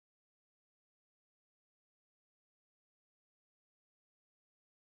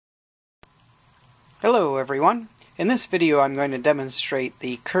Hello everyone. In this video I'm going to demonstrate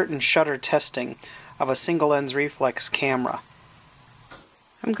the curtain shutter testing of a single lens reflex camera.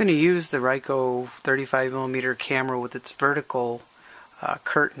 I'm going to use the Ryko 35mm camera with its vertical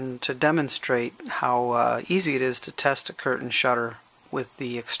curtain to demonstrate how easy it is to test a curtain shutter with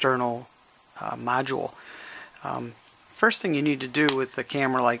the external module. First thing you need to do with a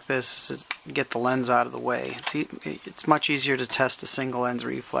camera like this is to get the lens out of the way. It's much easier to test a single lens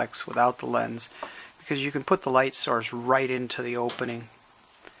reflex without the lens, because you can put the light source right into the opening.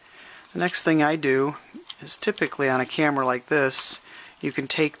 The next thing I do is, typically on a camera like this, you can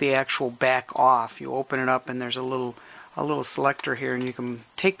take the actual back off. You open it up and there's a little selector here, and you can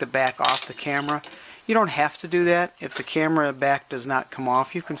take the back off the camera. You don't have to do that. If the camera back does not come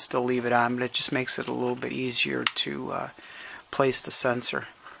off, you can still leave it on, but it just makes it a little bit easier to place the sensor.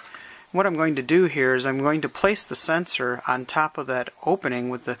 What I'm going to do here is I'm going to place the sensor on top of that opening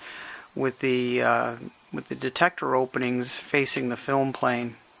with the detector openings facing the film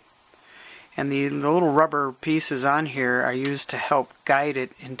plane. And the little rubber pieces on here are used to help guide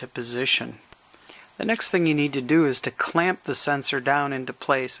it into position. The next thing you need to do is to clamp the sensor down into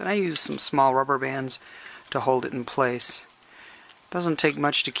place, and I use some small rubber bands to hold it in place. It doesn't take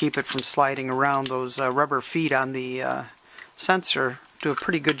much to keep it from sliding around. Those rubber feet on the sensor do a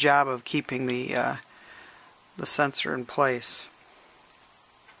pretty good job of keeping the sensor in place.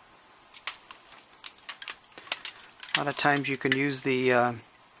 A lot of times you can use the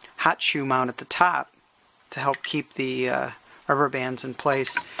hot shoe mount at the top to help keep the rubber bands in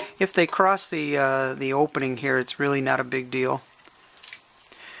place. If they cross the opening here, it's really not a big deal.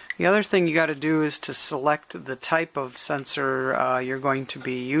 The other thing you got to do is to select the type of sensor you're going to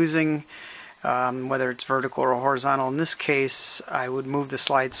be using, whether it's vertical or horizontal. In this case, I would move the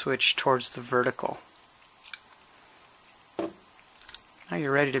slide switch towards the vertical. Now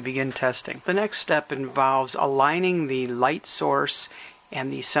you're ready to begin testing. The next step involves aligning the light source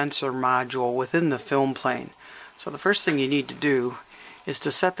and the sensor module within the film plane. So the first thing you need to do is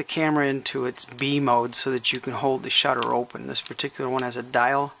to set the camera into its B mode so that you can hold the shutter open. This particular one has a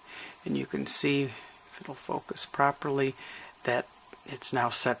dial, and you can see, if it'll focus properly, that it's now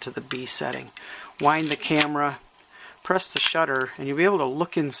set to the B setting. Wind the camera, press the shutter, and you'll be able to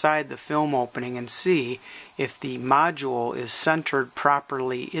look inside the film opening and see if the module is centered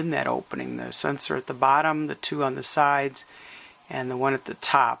properly in that opening. The sensor at the bottom, the two on the sides, and the one at the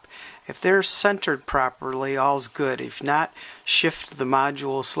top. If they're centered properly, all's good. If not, shift the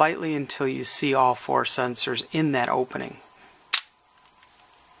module slightly until you see all four sensors in that opening.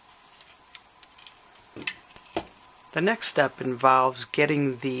 The next step involves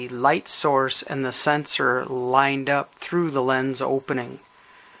getting the light source and the sensor lined up through the lens opening.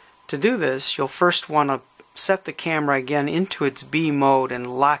 To do this, you'll first want to set the camera again into its B mode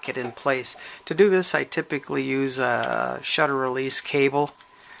and lock it in place. To do this, I typically use a shutter release cable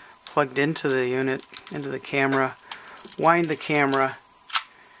plugged into the unit, into the camera. Wind the camera,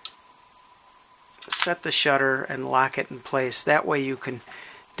 set the shutter, and lock it in place. That way you can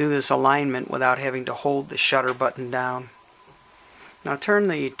do this alignment without having to hold the shutter button down. Now turn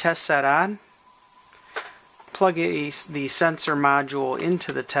the test set on. Plug the sensor module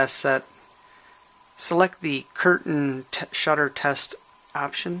into the test set. Select the curtain shutter test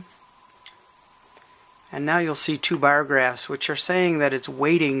option. And now you'll see two bar graphs which are saying that it's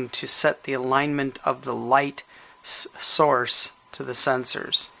waiting to set the alignment of the light source to the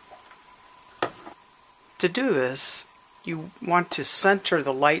sensors. To do this, you want to center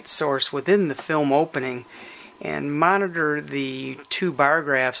the light source within the film opening and monitor the two bar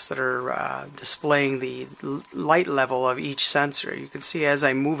graphs that are displaying the light level of each sensor. You can see as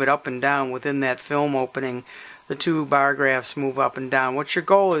I move it up and down within that film opening, the two bar graphs move up and down. What your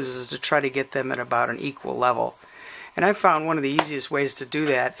goal is to try to get them at about an equal level. And I found one of the easiest ways to do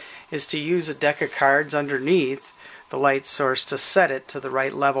that is to use a deck of cards underneath the light source to set it to the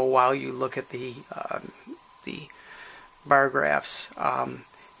right level while you look at the bar graphs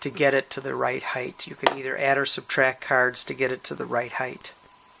to get it to the right height. You can either add or subtract cards to get it to the right height.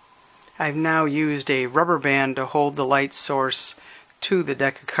 I've now used a rubber band to hold the light source to the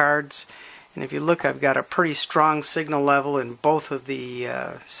deck of cards, and if you look, I've got a pretty strong signal level, and both of the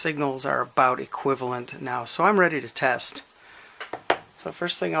signals are about equivalent now, so I'm ready to test. So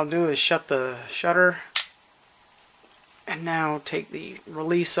first thing I'll do is shut the shutter, and now take the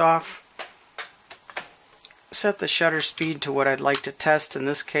release off. Set the shutter speed to what I'd like to test. In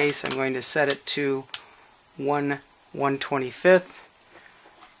this case, I'm going to set it to 1/125th.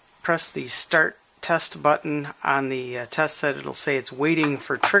 Press the start test button on the test set. It'll say it's waiting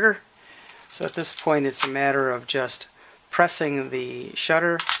for trigger. So at this point, it's a matter of just pressing the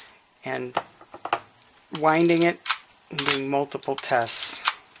shutter and winding it and doing multiple tests.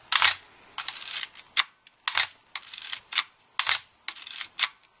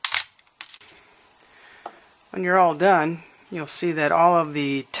 When you're all done, you'll see that all of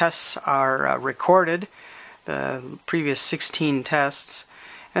the tests are recorded, the previous 16 tests.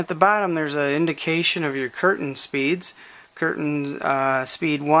 And at the bottom there's an indication of your curtain speeds. Curtain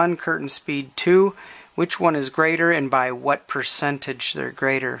speed 1, curtain speed 2, which one is greater and by what percentage they're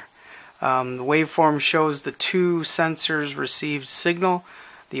greater. The waveform shows the two sensors received signal.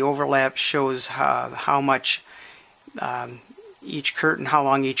 The overlap shows how much each curtain, how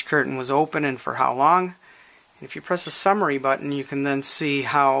long each curtain was open and for how long. If you press the summary button, you can then see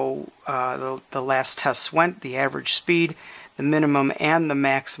how the last tests went, the average speed, the minimum and the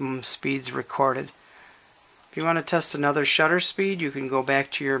maximum speeds recorded. If you want to test another shutter speed, you can go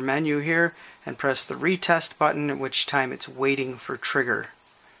back to your menu here and press the retest button, at which time it's waiting for trigger.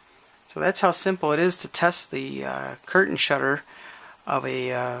 So that's how simple it is to test the curtain shutter of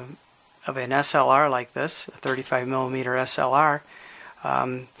an SLR like this, a 35mm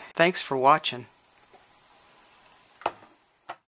SLR. Thanks for watching.